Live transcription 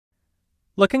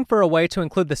Looking for a way to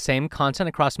include the same content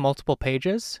across multiple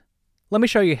pages? Let me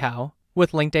show you how,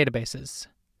 with linked databases.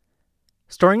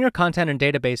 Storing your content in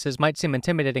databases might seem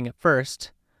intimidating at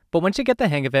first, but once you get the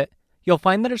hang of it, you'll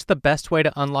find that it's the best way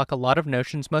to unlock a lot of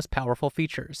Notion's most powerful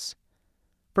features.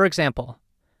 For example,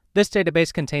 this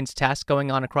database contains tasks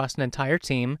going on across an entire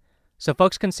team, so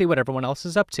folks can see what everyone else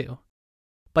is up to.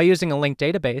 By using a linked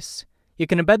database, you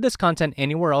can embed this content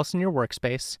anywhere else in your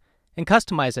workspace and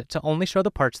customize it to only show the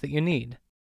parts that you need.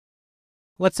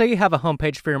 Let's say you have a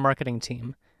homepage for your marketing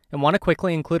team and want to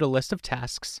quickly include a list of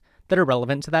tasks that are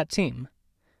relevant to that team.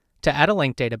 To add a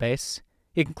linked database,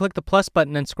 you can click the plus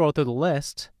button and scroll through the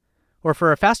list, or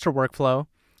for a faster workflow,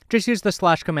 just use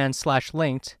the command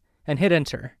 /linked and hit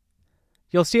enter.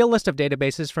 You'll see a list of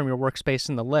databases from your workspace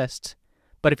in the list,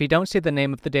 but if you don't see the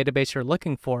name of the database you're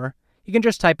looking for, you can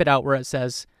just type it out where it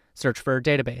says search for a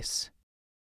database.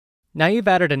 Now you've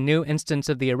added a new instance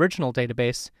of the original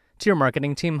database to your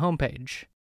marketing team homepage.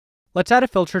 Let's add a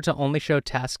filter to only show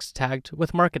tasks tagged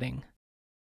with marketing.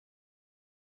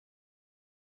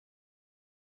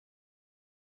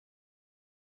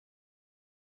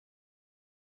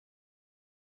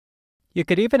 You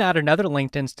could even add another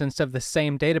linked instance of the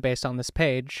same database on this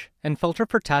page and filter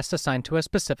for tasks assigned to a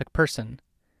specific person.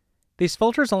 These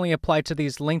filters only apply to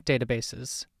these linked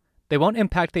databases. They won't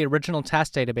impact the original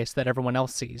task database that everyone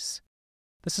else sees.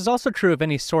 This is also true of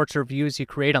any sorts or views you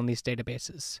create on these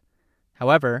databases.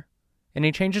 However,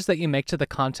 any changes that you make to the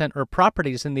content or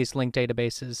properties in these linked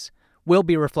databases will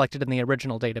be reflected in the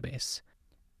original database,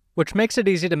 which makes it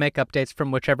easy to make updates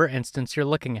from whichever instance you're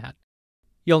looking at.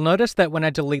 You'll notice that when I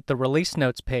delete the release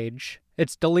notes page,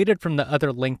 it's deleted from the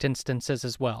other linked instances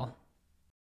as well.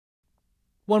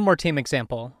 One more team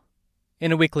example.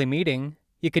 In a weekly meeting,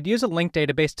 you could use a linked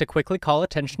database to quickly call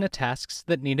attention to tasks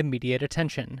that need immediate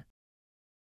attention.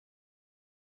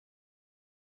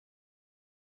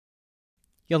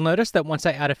 You'll notice that once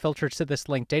I add a filter to this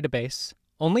linked database,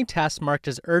 only tasks marked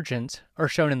as urgent are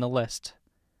shown in the list.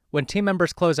 When team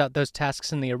members close out those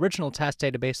tasks in the original task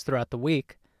database throughout the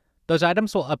week, those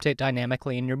items will update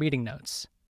dynamically in your meeting notes.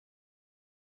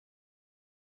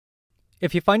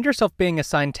 If you find yourself being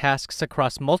assigned tasks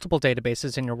across multiple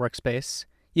databases in your workspace,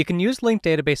 you can use linked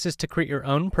databases to create your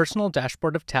own personal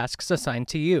dashboard of tasks assigned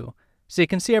to you, so you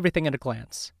can see everything at a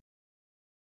glance.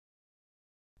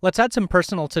 Let's add some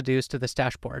personal to-dos to this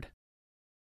dashboard.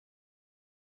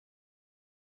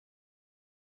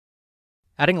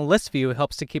 Adding a list view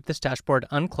helps to keep this dashboard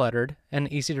uncluttered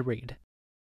and easy to read.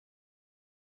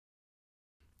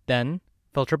 Then,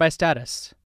 filter by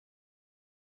status.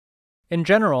 In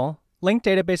general, linked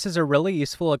databases are really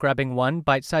useful at grabbing one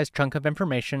bite-sized chunk of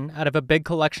information out of a big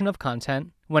collection of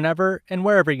content whenever and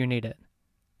wherever you need it.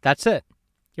 That's it.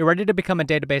 You're ready to become a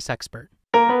database expert.